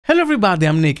Hello everybody,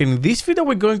 I'm Nick, and in this video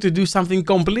we're going to do something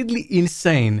completely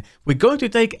insane. We're going to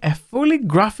take a fully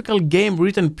graphical game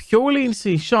written purely in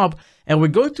C# and we're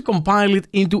going to compile it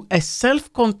into a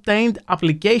self-contained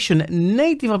application,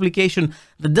 native application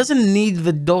that doesn't need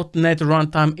the .NET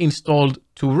runtime installed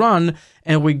to run.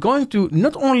 And we're going to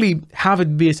not only have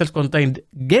it be a self-contained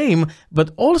game,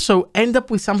 but also end up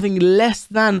with something less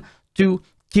than 2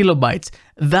 kilobytes.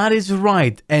 That is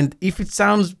right. And if it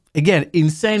sounds, again,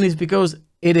 insane, it's because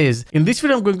it is. In this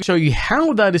video, I'm going to show you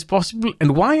how that is possible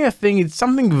and why I think it's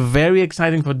something very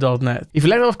exciting for .NET. If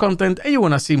you like a lot of content and you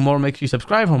want to see more, make sure you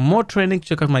subscribe for more training.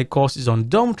 Check out my courses on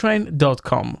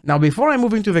dometrain.com. Now, before I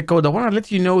move into the code, I want to let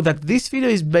you know that this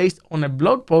video is based on a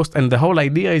blog post, and the whole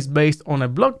idea is based on a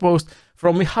blog post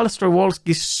from Michal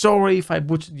Strewolski. Sorry if I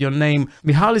butchered your name.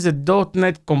 Michal is a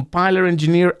 .NET compiler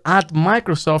engineer at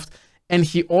Microsoft, and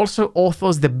he also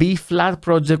authors the B-Flat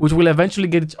project, which will eventually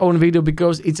get its own video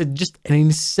because it's just an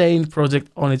insane project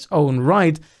on its own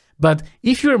right. But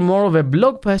if you're more of a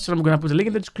blog person, I'm going to put a link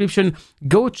in the description.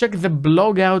 Go check the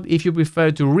blog out if you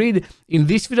prefer to read. In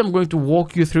this video, I'm going to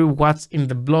walk you through what's in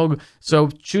the blog, so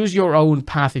choose your own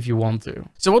path if you want to.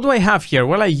 So what do I have here?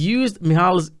 Well, I used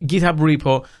Michal's GitHub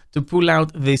repo to pull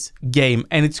out this game,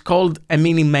 and it's called a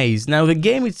mini maze. Now, the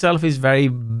game itself is very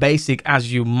basic,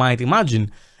 as you might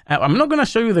imagine. I'm not going to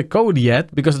show you the code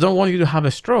yet because I don't want you to have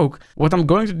a stroke. What I'm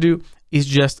going to do is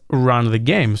just run the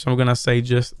game. So I'm going to say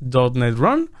just .NET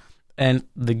run, and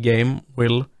the game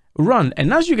will run.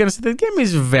 And as you can see, the game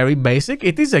is very basic.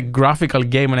 It is a graphical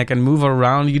game, and I can move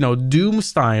around, you know, Doom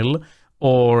style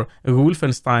or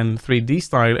Wolfenstein 3D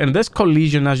style. And there's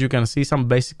collision, as you can see, some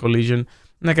basic collision,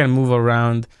 and I can move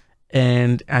around.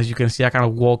 And as you can see, I kind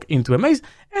of walk into a maze,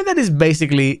 and that is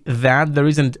basically that. There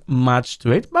isn't much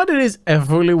to it, but it is a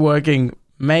fully working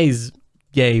maze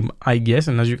game, I guess.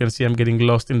 And as you can see, I'm getting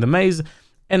lost in the maze,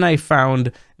 and I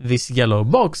found this yellow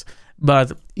box.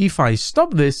 But if I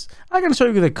stop this, I can show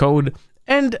you the code.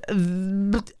 And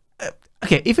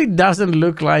okay, if it doesn't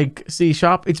look like C#,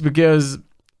 it's because,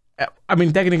 I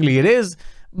mean, technically it is,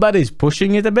 but it's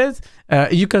pushing it a bit.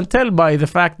 You can tell by the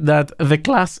fact that the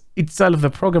class itself, the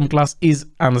program class, is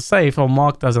unsafe or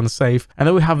marked as unsafe. And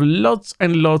then we have lots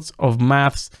and lots of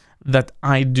maths that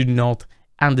I do not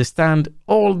understand.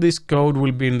 All this code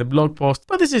will be in the blog post,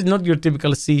 but this is not your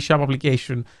typical C#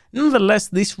 application. Nonetheless,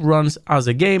 this runs as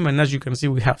a game, and as you can see,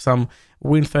 we have some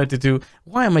Win32.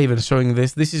 Why am I even showing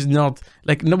this? This is not,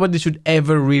 like, nobody should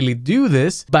ever really do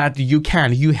this, but you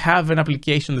can. You have an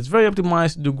application that's very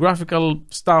optimized to do graphical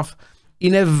stuff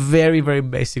in a very, very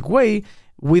basic way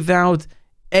without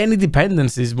any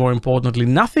dependencies, more importantly.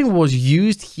 Nothing was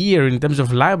used here in terms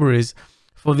of libraries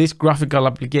for this graphical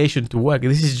application to work.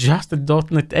 This is just a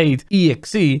 .NET 8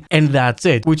 exe, and that's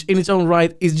it, which in its own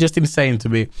right is just insane to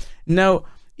me. Now,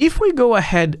 if we go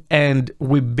ahead and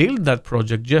we build that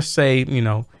project, just say, you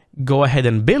know, go ahead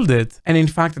and build it. And in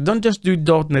fact, I don't just do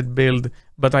 .NET build,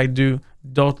 but I do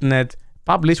 .NET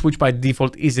publish, which by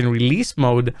default is in release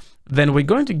mode. Then we're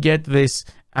going to get this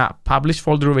publish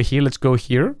folder over here. Let's go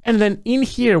here. And then in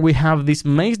here, we have this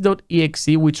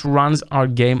maze.exe, which runs our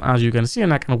game, as you can see,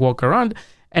 and I can walk around.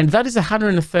 And that is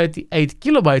 138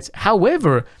 kilobytes.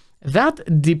 However,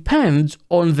 that depends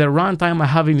on the runtime I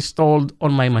have installed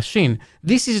on my machine.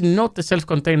 This is not a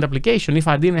self-contained application. If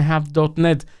I didn't have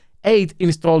 .NET 8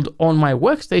 installed on my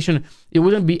workstation, it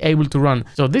wouldn't be able to run.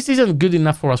 So this isn't good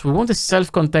enough for us. We want a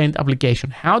self-contained application.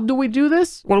 How do we do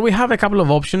this? Well, we have a couple of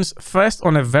options. First,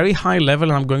 on a very high level,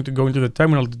 and I'm going to go into the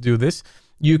terminal to do this,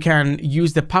 you can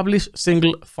use the publish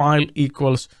single file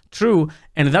equals true,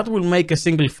 and that will make a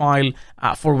single file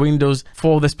for Windows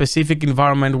for the specific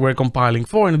environment we're compiling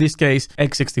for, in this case,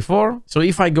 x64. So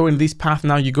if I go in this path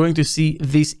now, you're going to see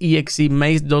this exe,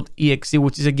 maze.exe,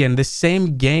 which is again the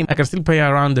same game. I can still play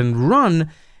around and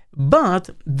run, but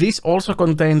this also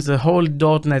contains the whole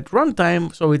 .NET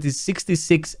runtime, so it is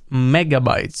 66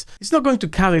 megabytes. It's not going to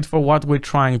cut it for what we're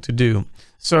trying to do.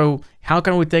 So how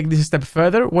can we take this a step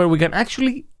further? Where we can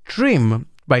actually trim.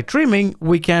 By trimming,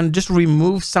 we can just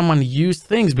remove some unused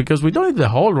things because we don't need the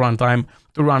whole runtime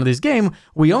to run this game.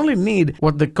 We only need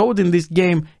what the code in this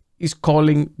game is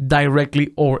calling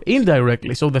directly or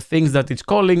indirectly. So the things that it's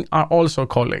calling are also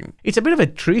calling. It's a bit of a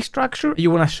tree structure. You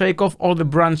want to shake off all the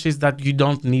branches that you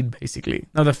don't need, basically.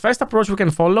 Now, the first approach we can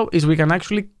follow is we can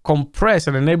actually compress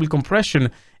and enable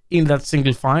compression in that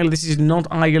single file. This is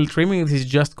not IL trimming, this is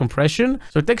just compression.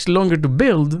 So it takes longer to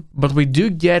build, but we do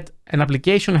get an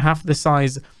application half the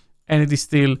size, and it is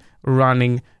still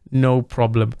running no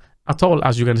problem at all,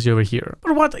 as you can see over here.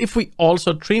 But what if we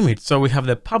also trim it? So we have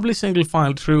the publish single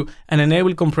file true and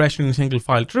enable compression in single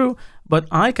file true, but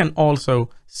I can also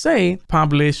say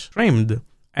publish trimmed.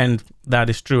 And that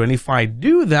is true. And if I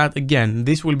do that, again,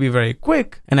 this will be very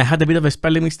quick. And I had a bit of a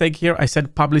spelling mistake here. I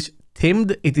said publish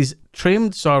trimmed. It is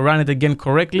trimmed. So I ran it again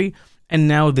correctly. And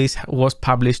now this was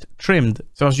published trimmed.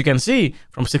 So as you can see,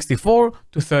 from 64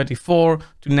 to 34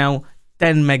 to now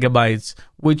 10 megabytes,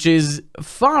 which is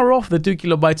far off the 2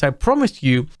 kilobytes I promised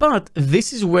you. But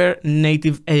this is where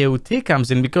native AOT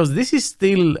comes in, because this is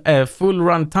still a full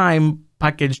runtime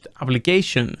packaged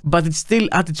application, but it's still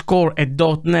at its core a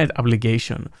 .NET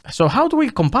application. So how do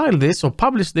we compile this or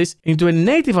publish this into a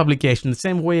native application the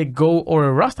same way a Go or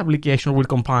a Rust application will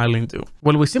compile into?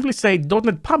 Well, we simply say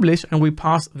 .NET publish and we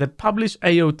pass the publish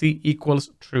AOT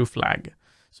equals true flag.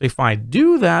 So if I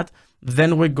do that,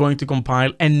 then we're going to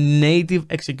compile a native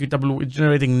executable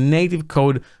generating native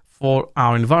code for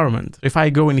our environment. If I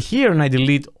go in here and I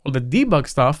delete all the debug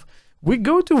stuff, we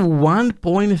go to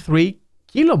 1.3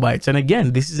 kilobytes. And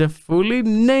again, this is a fully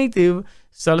native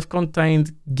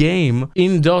self-contained game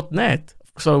in .NET.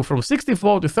 So from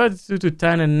 64 to 32 to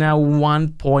 10 and now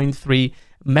 1.3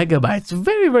 megabytes.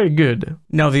 Very, very good.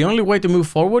 Now, the only way to move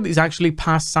forward is actually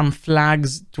pass some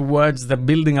flags towards the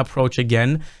building approach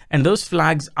again. And those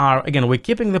flags are, again, we're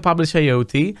keeping the publish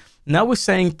AOT. Now we're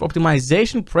saying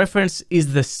optimization preference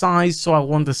is the size. So I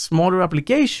want a smaller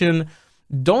application.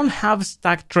 Don't have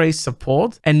stack trace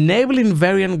support, enable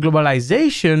invariant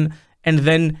globalization, and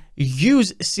then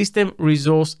use system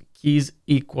resource keys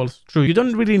equals true. You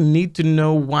don't really need to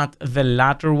know what the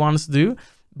latter ones do,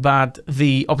 but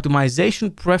the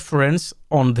optimization preference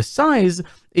on the size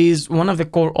is one of the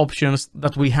core options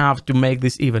that we have to make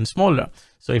this even smaller.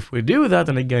 So if we do that,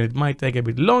 and again, it might take a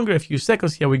bit longer, a few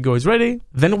seconds, here we go, it's ready.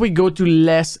 Then we go to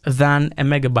less than a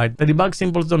megabyte. The debug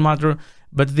symbols don't matter,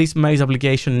 but this Maze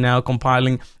application now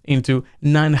compiling into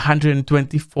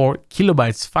 924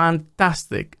 kilobytes.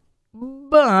 Fantastic.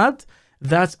 But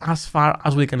that's as far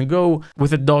as we can go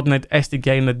with the .NET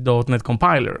SDK and the .NET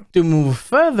compiler. To move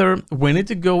further, we need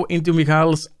to go into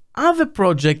Michael's other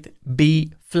project,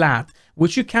 B-Flat,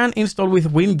 which you can install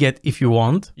with winget if you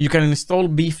want. You can install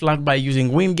B-Flat by using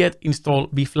winget, install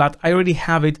B-Flat. I already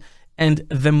have it. And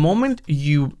the moment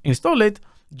you install it,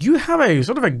 you have a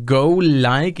sort of a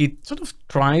Go-like, it sort of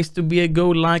tries to be a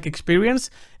Go-like experience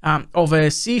of a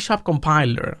C#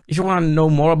 compiler. If you want to know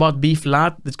more about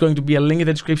B-Flat, there's going to be a link in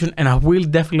the description, and I will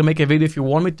definitely make a video if you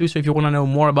want me to. So if you want to know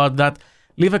more about that,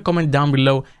 leave a comment down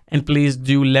below and please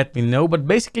do let me know. But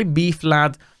basically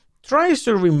B-Flat tries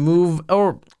to remove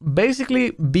or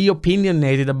basically be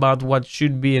opinionated about what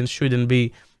should be and shouldn't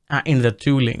be in the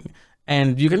tooling.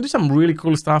 And you can do some really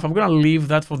cool stuff. I'm going to leave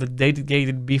that for the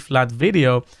dedicated B-Flat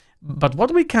video. But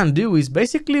what we can do is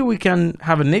basically we can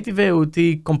have a native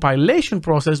AOT compilation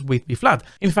process with B-Flat.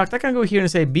 In fact, I can go here and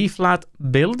say B-Flat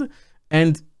build,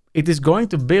 and it is going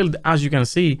to build, as you can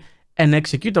see, an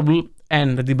executable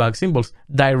and the debug symbols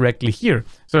directly here.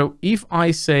 So if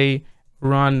I say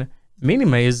run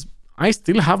minimaze, I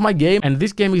still have my game, and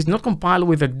this game is not compiled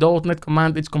with the .NET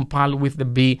command, it's compiled with the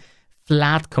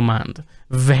B-Flat command.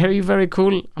 Very, very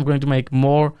cool. I'm going to make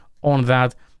more on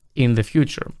that in the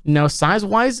future. Now,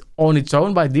 size-wise, on its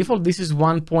own, by default, this is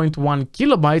 1.1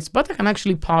 kilobytes, but I can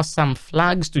actually pass some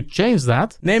flags to change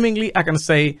that. Namely, I can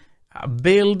say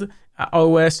build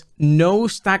OS no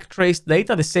stack trace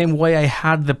data, the same way I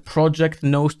had the project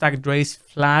no stack trace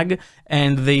flag,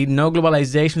 and the no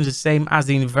globalization is the same as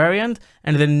the invariant,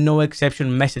 and then no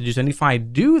exception messages. And if I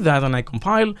do that and I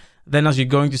compile, then as you're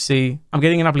going to see, I'm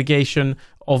getting an application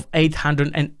of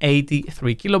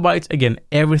 883 kilobytes. Again,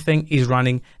 everything is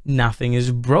running, nothing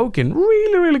is broken.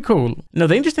 Really, really cool. Now,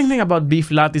 the interesting thing about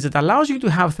B-Flat is it allows you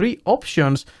to have three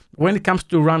options when it comes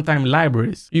to runtime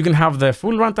libraries. You can have the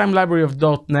full runtime library of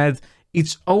 .NET,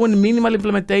 its own minimal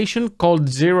implementation called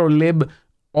zero-lib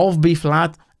of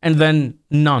B-Flat, and then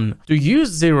none. To use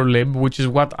zero-lib, which is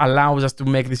what allows us to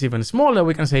make this even smaller,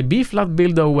 we can say B-Flat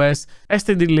build OS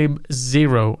stdlib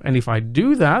 0. And if I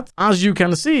do that, as you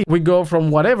can see, we go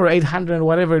from whatever, 800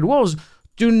 whatever it was,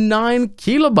 to 9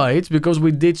 kilobytes, because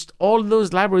we ditched all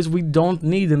those libraries we don't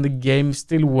need and the game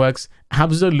still works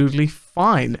absolutely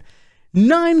fine.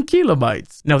 9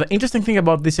 kilobytes. Now, the interesting thing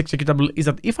about this executable is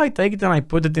that if I take it and I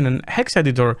put it in an hex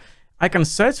editor, I can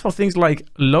search for things like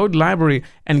load library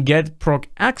and get proc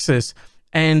access.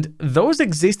 And those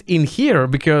exist in here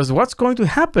because what's going to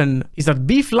happen is that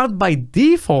B-Flat by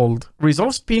default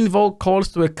resolves pinvoke calls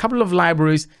to a couple of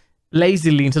libraries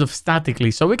lazily instead of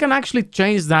statically. So we can actually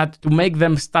change that to make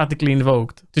them statically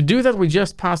invoked. To do that, we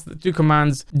just pass the two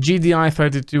commands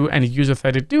GDI32 and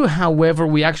user32. However,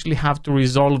 we actually have to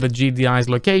resolve the GDI's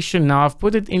location. Now I've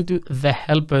put it into the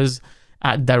helpers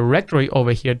directory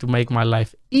over here to make my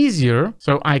life easier.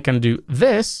 So I can do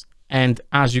this And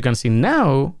as you can see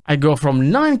now, I go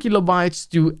from 9 kilobytes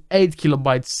to 8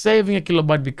 kilobytes, saving a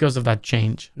kilobyte because of that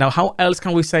change. Now, how else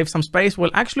can we save some space?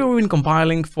 Well, actually, we've been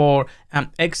compiling for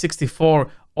x64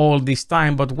 all this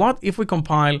time, but what if we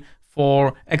compile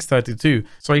for x32?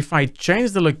 So if I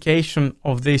change the location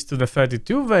of this to the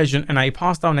 32 version and I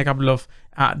pass down a couple of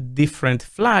different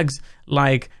flags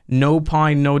like no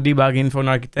pi, no debug info,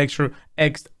 no architecture,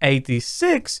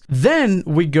 x86, then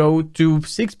we go to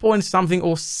 6 point something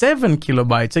or 7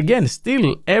 kilobytes. Again,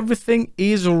 still everything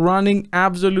is running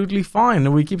absolutely fine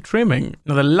and we keep trimming.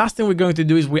 Now the last thing we're going to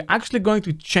do is we're actually going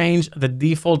to change the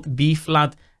default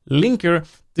B-flat linker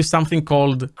to something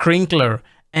called crinkler.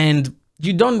 And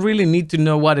you don't really need to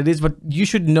know what it is, but you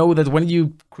should know that when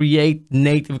you create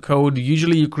native code,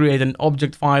 usually you create an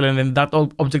object file and then that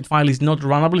object file is not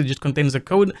runnable, it just contains the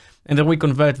code, and then we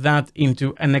convert that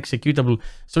into an executable.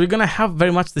 So you're gonna have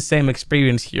very much the same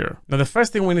experience here. Now, the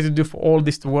first thing we need to do for all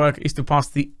this to work is to pass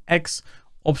the X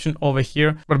option over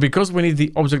here, but because we need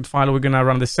the object file, we're gonna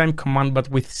run the same command, but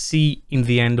with C in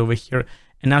the end over here.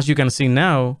 And as you can see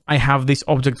now, I have this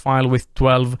object file with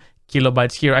 12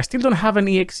 kilobytes here. I still don't have an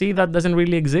exe, that doesn't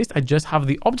really exist. I just have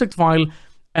the object file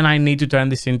and I need to turn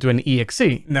this into an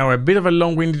exe. Now, a bit of a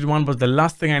long-winded one, but the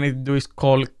last thing I need to do is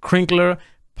call crinkler,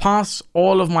 pass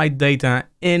all of my data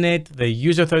in it, the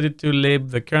user32lib,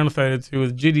 the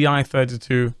kernel32,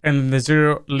 GDI32, and the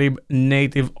 0lib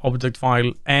native object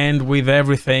file. And with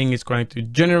everything, it's going to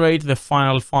generate the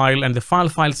final file, and the file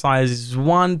size is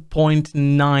 1.9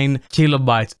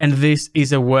 kilobytes. And this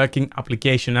is a working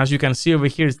application. As you can see over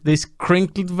here, it's this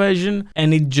crinkled version,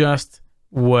 and it just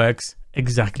works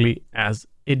exactly as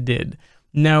it did.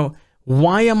 Now,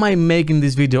 why am I making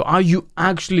this video? Are you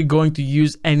actually going to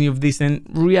use any of this? And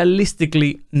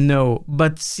realistically, no.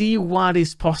 But see what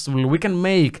is possible. We can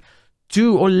make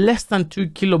 2 or less than 2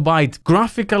 kilobyte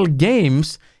graphical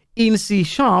games in C#.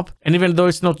 And even though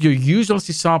it's not your usual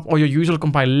C# or your usual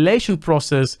compilation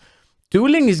process,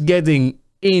 tooling is getting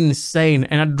insane.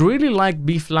 And I'd really like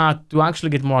B-flat to actually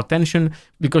get more attention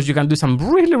because you can do some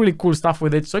really cool stuff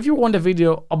with it. So if you want a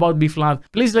video about B-flat,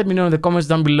 please let me know in the comments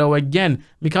down below. Again,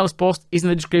 Mikhail's post is in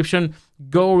the description.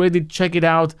 Go read it, check it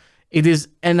out. It is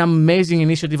an amazing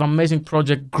initiative, amazing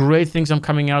project, great things are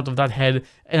coming out of that head,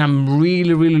 and I'm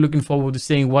really looking forward to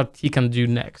seeing what he can do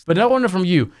next. But I wonder from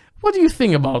you, what do you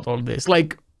think about all this?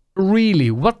 Like, really,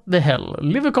 what the hell?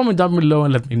 Leave a comment down below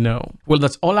and let me know. Well,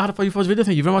 that's all I had for you for this video.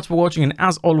 Thank you very much for watching, and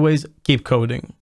as always, keep coding.